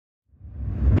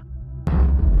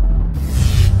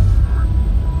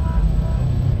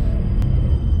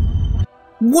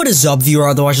What is up, viewer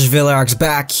of the Watchers Villarx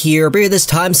back here, bringing this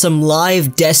time some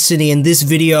live Destiny. In this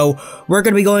video, we're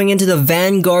going to be going into the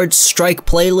Vanguard Strike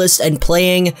playlist and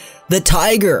playing the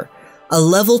Tiger, a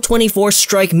level 24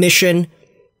 strike mission,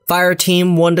 fire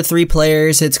team 1 to 3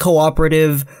 players. It's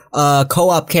cooperative,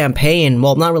 co-op campaign.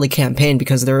 Well, not really campaign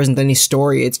because there isn't any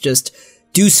story, it's just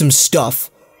do some stuff.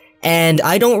 And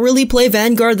I don't really play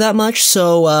Vanguard that much,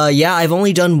 so yeah, I've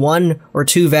only done 1 or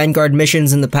 2 Vanguard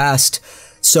missions in the past.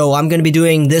 So I'm gonna be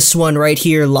doing this one right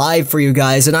here live for you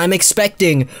guys, and I'm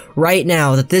expecting right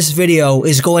now that this video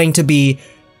is going to be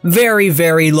very,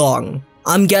 very long.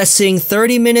 I'm guessing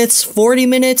 30 minutes, 40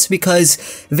 minutes,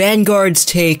 because Vanguards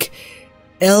take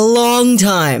a long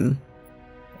time.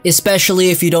 Especially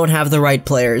if you don't have the right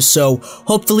players. So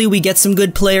hopefully we get some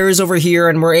good players over here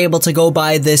and we're able to go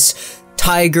by this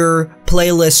Tiger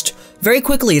playlist very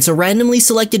quickly. It's a randomly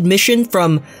selected mission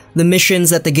from the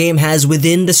missions that the game has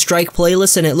within the Strike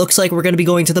playlist, and it looks like we're going to be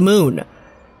going to the moon.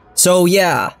 So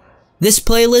yeah, this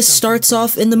playlist starts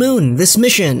off in the moon. This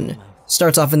mission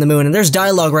starts off in the moon, and there's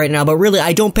dialogue right now, but really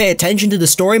I don't pay attention to the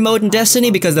story mode in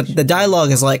Destiny because the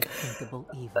dialogue is like,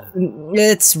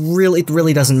 it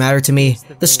really doesn't matter to me.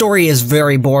 The story is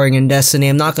very boring in Destiny,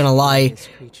 I'm not gonna lie.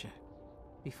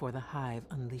 Before the hive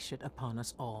unleash it upon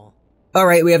us all.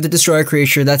 Alright, we have to destroy a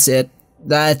creature, that's it.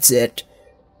 That's it.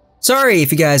 Sorry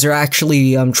if you guys are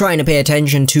actually trying to pay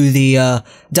attention to the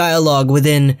dialogue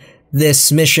within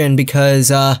this mission because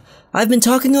I've been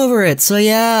talking over it, so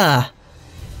yeah.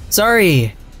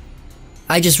 Sorry.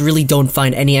 I just really don't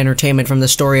find any entertainment from the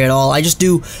story at all. I just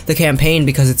do the campaign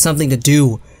because it's something to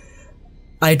do.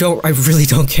 I really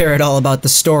don't care at all about the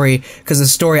story, because the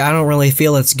story I don't really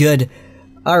feel it's good.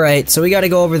 Alright, so we gotta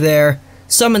go over there.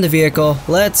 Summon the vehicle.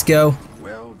 Let's go.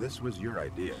 Well, this was your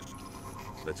idea.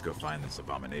 Let's go find this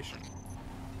abomination.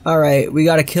 Alright, we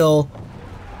gotta kill,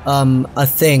 a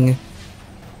thing.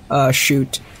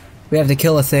 Shoot. We have to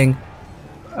kill a thing.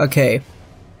 Okay.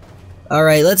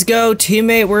 Alright, let's go,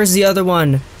 teammate. Where's the other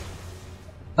one?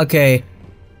 Okay.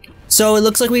 So, it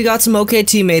looks like we got some okay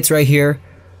teammates right here.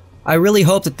 I really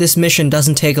hope that this mission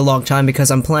doesn't take a long time because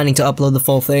I'm planning to upload the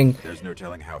full thing. There's no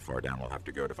telling how far down we'll have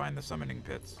to go to find the summoning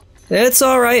pits. It's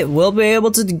alright, we'll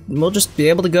just be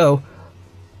able to go.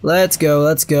 Let's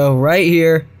go, right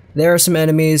here. There are some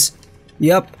enemies.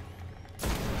 Yup.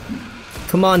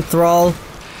 Come on, Thrall.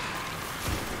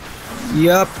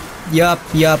 Yup,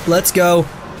 let's go.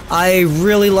 I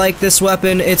really like this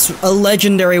weapon. It's a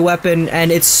legendary weapon,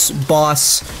 and it's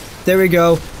boss. There we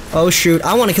go. Oh shoot,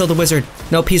 I want to kill the wizard.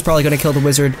 Nope, he's probably gonna kill the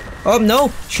wizard. Oh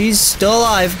no, she's still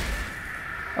alive.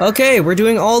 Okay, we're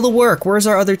doing all the work. Where's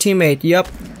our other teammate? Yup,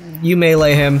 you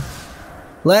melee him.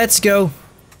 Let's go.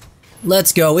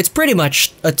 Let's go. It's pretty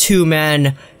much a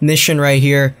 2-man mission right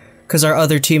here, because our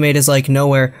other teammate is like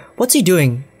nowhere. What's he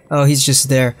doing? Oh, he's just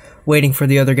there, waiting for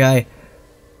the other guy.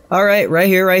 Alright, right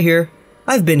here.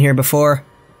 I've been here before.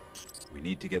 We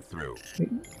need to get through.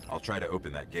 I'll try to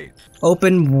open that gate.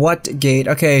 Open what gate?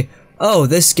 Okay. Oh,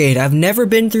 this gate. I've never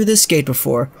been through this gate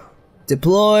before.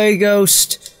 Deploy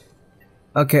ghost.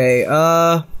 Okay,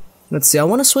 let's see. I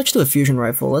want to switch to a fusion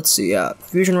rifle. Let's see. Yeah,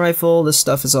 fusion rifle. This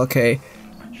stuff is okay.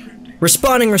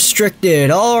 Respawning restricted.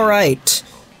 Alright.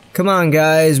 Come on,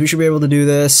 guys. We should be able to do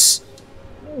this.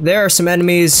 There are some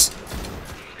enemies.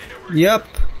 Yep.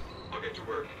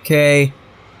 Okay.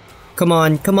 Come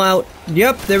on, come out.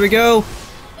 Yep, there we go.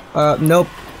 Nope.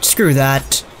 Screw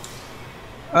that.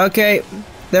 Okay.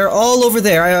 They're all over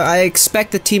there. I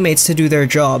expect the teammates to do their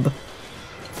job.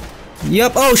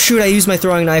 Yep. Oh, shoot, I used my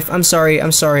throwing knife. I'm sorry.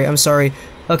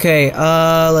 Okay,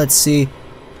 let's see.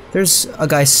 There's a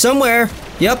guy somewhere.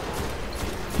 Yep.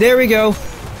 There we go.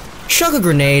 Chuck a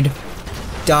grenade.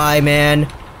 Die,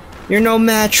 man. You're no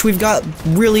match. We've got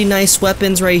really nice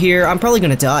weapons right here. I'm probably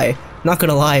gonna die. Not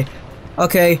gonna lie.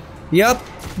 Okay. Yup.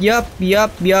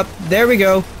 There we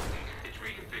go.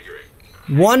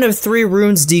 1 of 3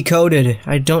 runes decoded.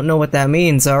 I don't know what that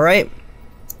means, alright?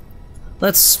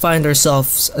 Let's find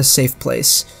ourselves a safe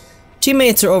place.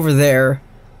 Teammates are over there.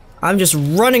 I'm just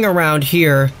running around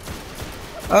here.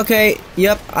 Okay,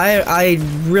 yep, I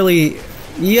really...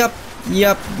 Yep.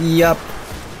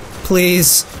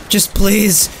 Please. Just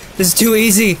please. This is too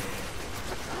easy.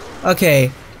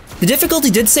 Okay. The difficulty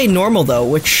did say normal though,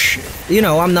 which, you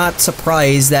know, I'm not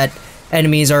surprised that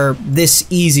enemies are this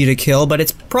easy to kill, but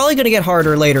it's probably gonna get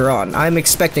harder later on. I'm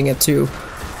expecting it to.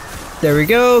 There we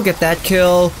go, get that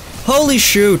kill. Holy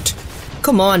shoot!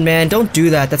 Come on, man, don't do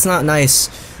that, that's not nice.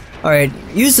 Alright,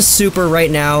 use the super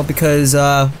right now, because,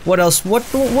 what else? What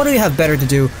do we have better to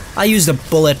do? I used a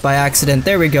bullet by accident.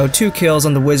 There we go, 2 kills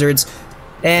on the wizards.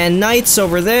 And knights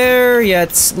over there,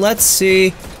 let's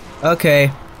see.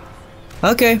 Okay.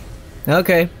 Okay.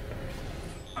 Okay.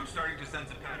 I'm starting to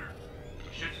sense a pattern.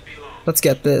 Shouldn't be long. Let's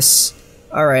get this.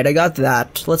 Alright, I got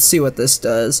that. Let's see what this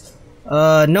does.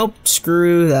 Nope.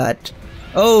 Screw that.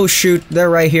 Oh, shoot. They're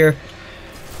right here.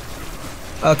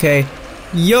 Okay.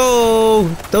 Yo!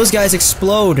 Those guys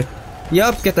explode.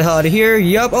 Yup, get the hell out of here.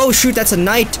 Yup. Oh, shoot, that's a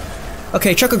knight.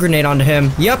 Okay, chuck a grenade onto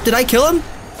him. Yup, did I kill him?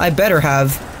 I better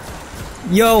have.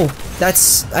 Yo,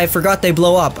 that's... I forgot they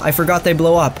blow up. I forgot they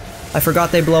blow up. I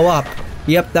forgot they blow up.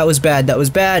 Yep, that was bad. That was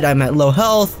bad. I'm at low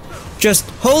health. Just...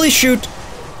 Holy shoot!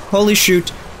 Holy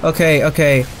shoot. Okay,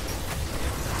 okay.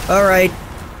 Alright.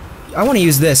 I want to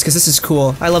use this, because this is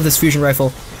cool. I love this fusion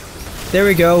rifle. There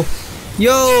we go.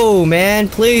 Yo, man,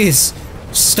 please.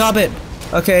 Stop it.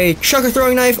 Okay, chuck a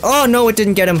throwing knife. Oh, no, it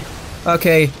didn't get him.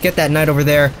 Okay, get that knight over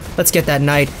there. Let's get that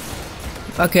knight.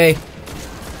 Okay.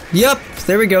 Yup,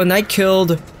 there we go. Knight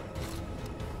killed.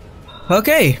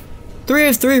 Okay. 3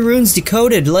 of 3 runes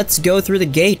decoded. Let's go through the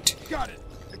gate. Got it.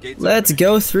 The gate's Let's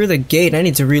go through the gate. I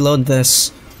need to reload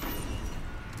this.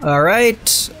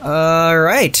 Alright.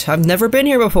 Alright. I've never been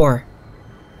here before.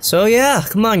 So yeah,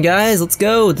 come on guys, let's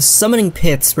go. The summoning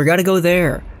pits. We gotta go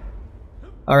there.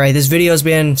 Alright, this video's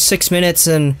been 6 minutes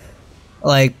and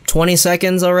like 20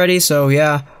 seconds already, so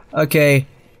yeah. Okay.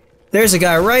 There's a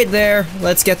guy right there.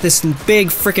 Let's get this big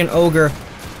freaking ogre.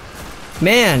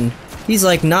 Man, he's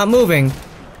like not moving.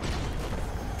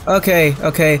 Okay,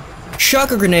 okay.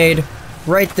 Chuck a grenade.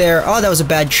 Right there. Oh, that was a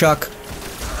bad chuck.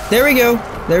 There we go.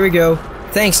 There we go.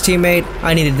 Thanks, teammate.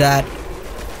 I needed that.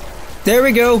 There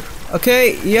we go.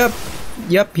 Okay, yep.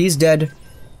 Yep, he's dead.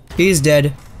 He's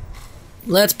dead.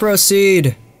 Let's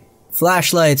proceed.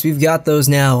 Flashlights, we've got those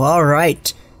now.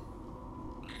 Alright.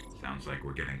 Sounds like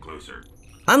we're getting closer.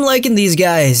 I'm liking these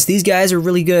guys. These guys are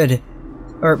really good.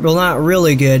 Or, well, not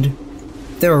really good.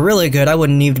 If they were really good, I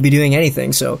wouldn't need to be doing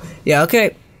anything, so... Yeah,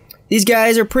 okay. These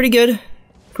guys are pretty good.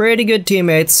 Pretty good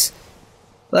teammates.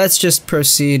 Let's just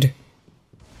proceed.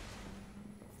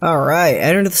 Alright,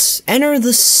 enter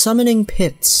the summoning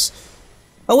pits.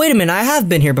 Oh, wait a minute, I have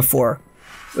been here before.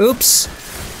 Oops.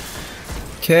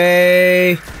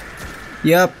 Okay.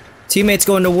 Yep. Teammate's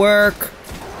going to work.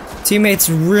 Teammate's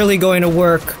really going to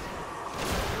work.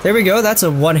 There we go, that's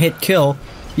a one-hit kill.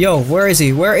 Yo, where is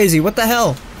he? Where is he? What the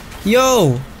hell?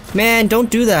 Yo! Man, don't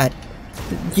do that.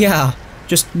 Yeah,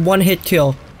 just one-hit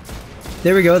kill.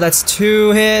 There we go, that's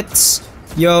 2 hits.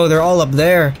 Yo, they're all up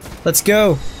there. Let's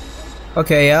go.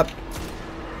 Okay, yep.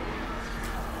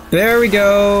 There we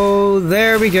go.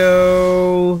 There we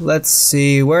go. Let's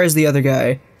see. Where is the other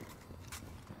guy?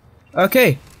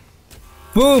 Okay.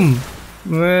 Boom.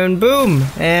 And boom.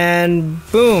 And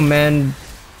boom. And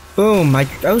boom. I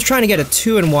was trying to get a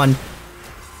 2-in-1.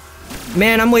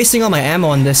 Man, I'm wasting all my ammo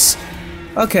on this.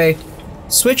 Okay.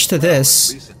 Switch to this.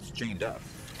 At least it's chained up.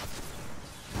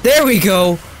 There we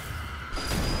go.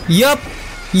 Yup.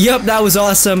 Yup, that was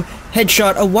awesome.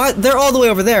 Headshot. Oh, what? They're all the way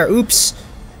over there. Oops.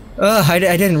 I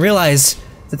didn't realize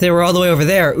that they were all the way over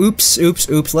there. Oops, oops,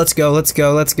 oops. Let's go, let's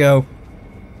go, let's go.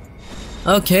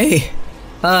 Okay.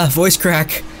 Voice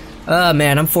crack.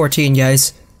 Man, I'm 14,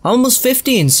 guys. Almost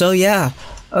 15, so yeah.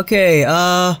 Okay,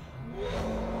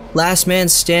 last man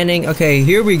standing. Okay,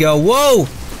 here we go. Whoa!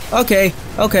 Okay,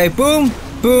 okay. Boom,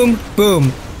 boom,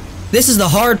 boom. This is the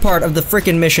hard part of the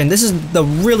frickin' mission. This is the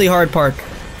really hard part.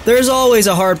 There's always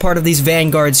a hard part of these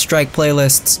Vanguard strike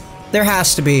playlists. There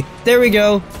has to be. There we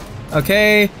go.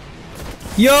 Okay.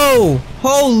 Yo!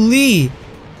 Holy!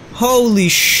 Holy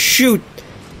shoot!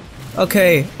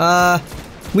 Okay,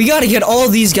 we gotta get all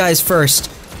these guys first.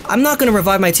 I'm not gonna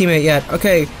revive my teammate yet.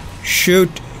 Okay, shoot.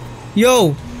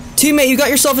 Yo! Teammate, you got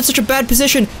yourself in such a bad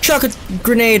position! Chuck a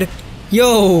grenade!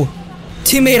 Yo!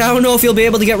 Teammate, I don't know if you'll be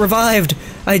able to get revived.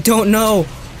 I don't know.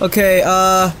 Okay,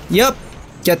 yep.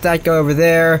 Get that guy over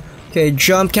there. Okay,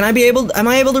 jump. Am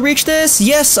I able to reach this?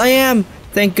 Yes, I am.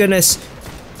 Thank goodness.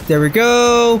 There we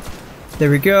go. There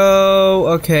we go.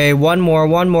 Okay, one more.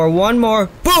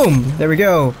 Boom! There we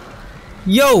go.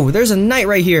 Yo, there's a knight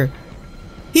right here.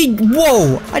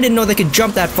 Whoa! I didn't know they could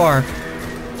jump that far.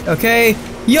 Okay.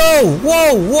 Yo!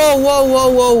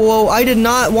 Whoa! I did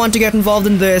not want to get involved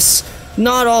in this.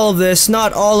 Not all of this.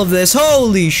 Not all of this.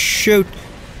 Holy shoot.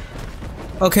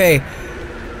 Okay.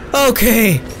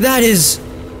 Okay. That is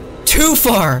too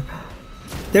far.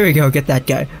 There we go. Get that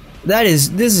guy. This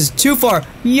is too far.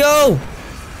 Yo!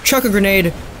 Chuck a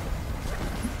grenade.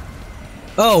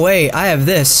 Oh, wait. I have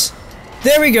this.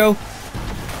 There we go.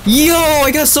 Yo!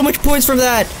 I got so much points from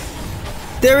that.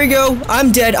 There we go.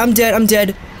 I'm dead.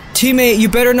 Teammate, you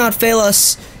better not fail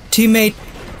us. Teammate,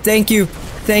 thank you.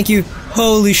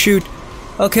 Holy shoot.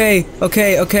 Okay.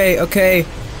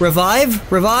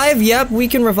 Revive? Yep, we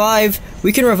can revive.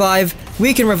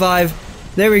 We can revive.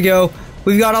 There we go.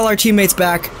 We've got all our teammates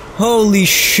back. Holy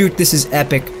shoot, this is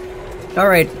epic.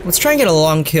 Alright, let's try and get a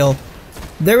long kill.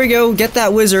 There we go, get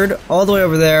that wizard all the way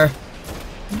over there.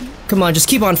 Come on, just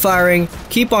keep on firing.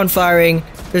 Keep on firing.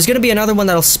 There's gonna be another one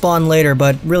that'll spawn later,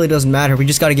 but really doesn't matter. We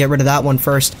just gotta get rid of that one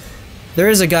first. There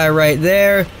is a guy right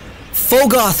there.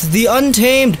 Fogoth, the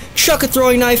Untamed. Chuck a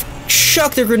throwing knife.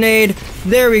 Chuck the grenade.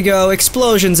 There we go.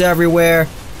 Explosions everywhere.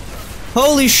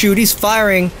 Holy shoot, he's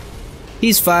firing.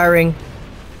 He's firing.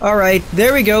 Alright,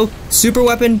 there we go. Super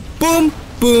weapon. Boom,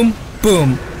 boom,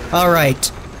 boom.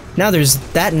 Alright. Now there's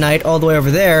that knight all the way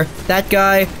over there. That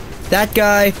guy. That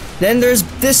guy. Then there's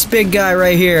this big guy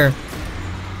right here.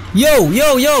 Yo,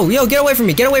 yo, yo, yo, get away from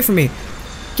me. Get away from me.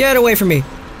 Get away from me.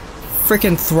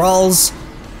 Frickin' thralls.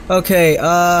 Okay,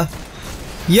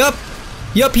 yup.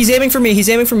 Yup, he's aiming for me. He's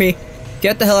aiming for me.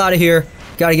 Get the hell out of here.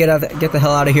 Gotta get the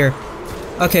hell out of here.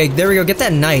 Okay, there we go. Get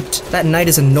that knight. That knight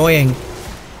is annoying.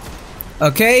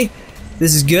 Okay,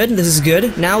 this is good. This is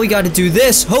good. Now we gotta do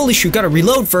this. Holy shoot, gotta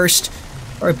reload first.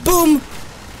 Alright, boom.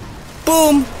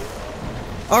 Boom.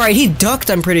 Alright, he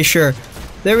ducked, I'm pretty sure.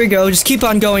 There we go. Just keep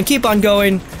on going. Keep on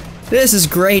going. This is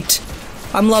great.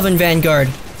 I'm loving Vanguard.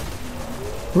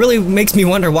 Really makes me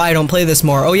wonder why I don't play this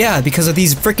more. Oh yeah, because of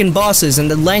these frickin' bosses and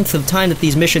the length of time that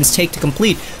these missions take to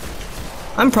complete.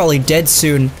 I'm probably dead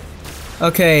soon.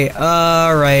 Okay,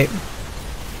 alright.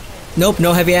 Nope,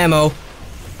 no heavy ammo.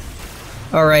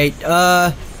 Alright,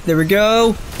 there we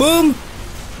go. Boom!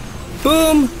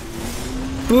 Boom!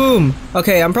 Boom!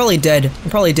 Okay, I'm probably dead. I'm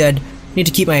probably dead. Need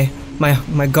to keep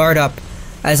my guard up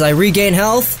as I regain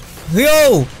health.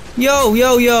 Yo! Yo,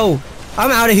 yo, yo!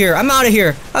 I'm out of here. I'm out of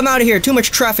here. I'm out of here. Too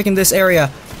much traffic in this area.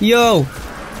 Yo!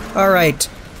 Alright.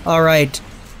 Alright.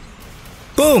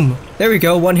 Boom! There we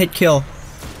go. One hit kill.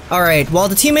 Alright, while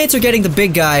the teammates are getting the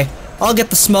big guy, I'll get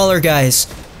the smaller guys.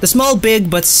 The small big,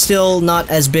 but still not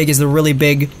as big as the really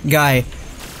big guy.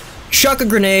 Chuck a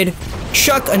grenade.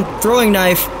 Chuck a throwing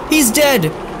knife. He's dead!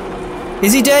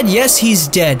 Is he dead? Yes, he's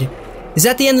dead. Is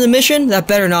that the end of the mission? That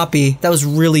better not be. That was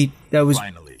really... that was...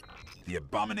 Finally, the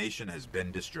abomination has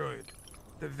been destroyed.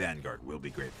 The Vanguard will be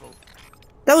grateful.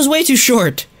 That was way too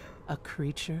short. A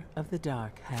creature of the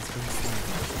dark has been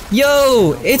slain.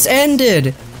 Yo! It's ended!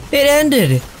 It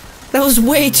ended! That was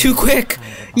way too quick!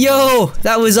 Yo!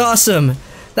 That was awesome!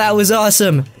 That was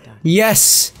awesome!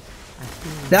 Yes!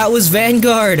 That was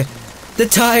Vanguard! The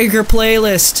Tiger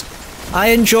playlist! I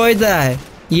enjoyed that!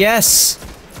 Yes!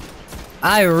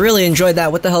 I really enjoyed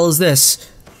that. What the hell is this?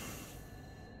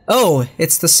 Oh,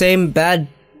 it's the same bad...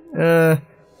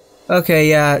 Okay,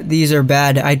 yeah, these are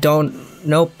bad. I don't...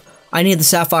 Nope. I need the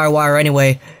sapphire wire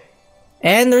anyway.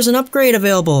 And there's an upgrade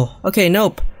available. Okay,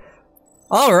 nope.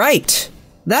 Alright.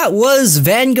 That was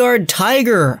Vanguard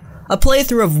Tiger. A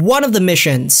playthrough of one of the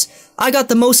missions. I got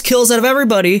the most kills out of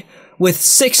everybody with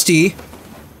 60.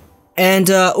 And,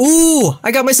 ooh!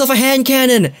 I got myself a hand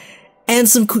cannon! And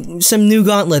some new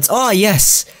gauntlets. Oh,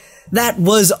 yes! That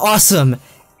was awesome!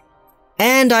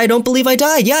 And I don't believe I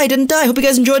died. Yeah, I didn't die. Hope you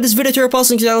guys enjoyed this video.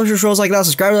 Posting shows like that.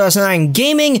 Subscribe to us and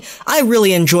gaming. I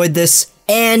really enjoyed this.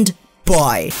 And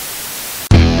bye.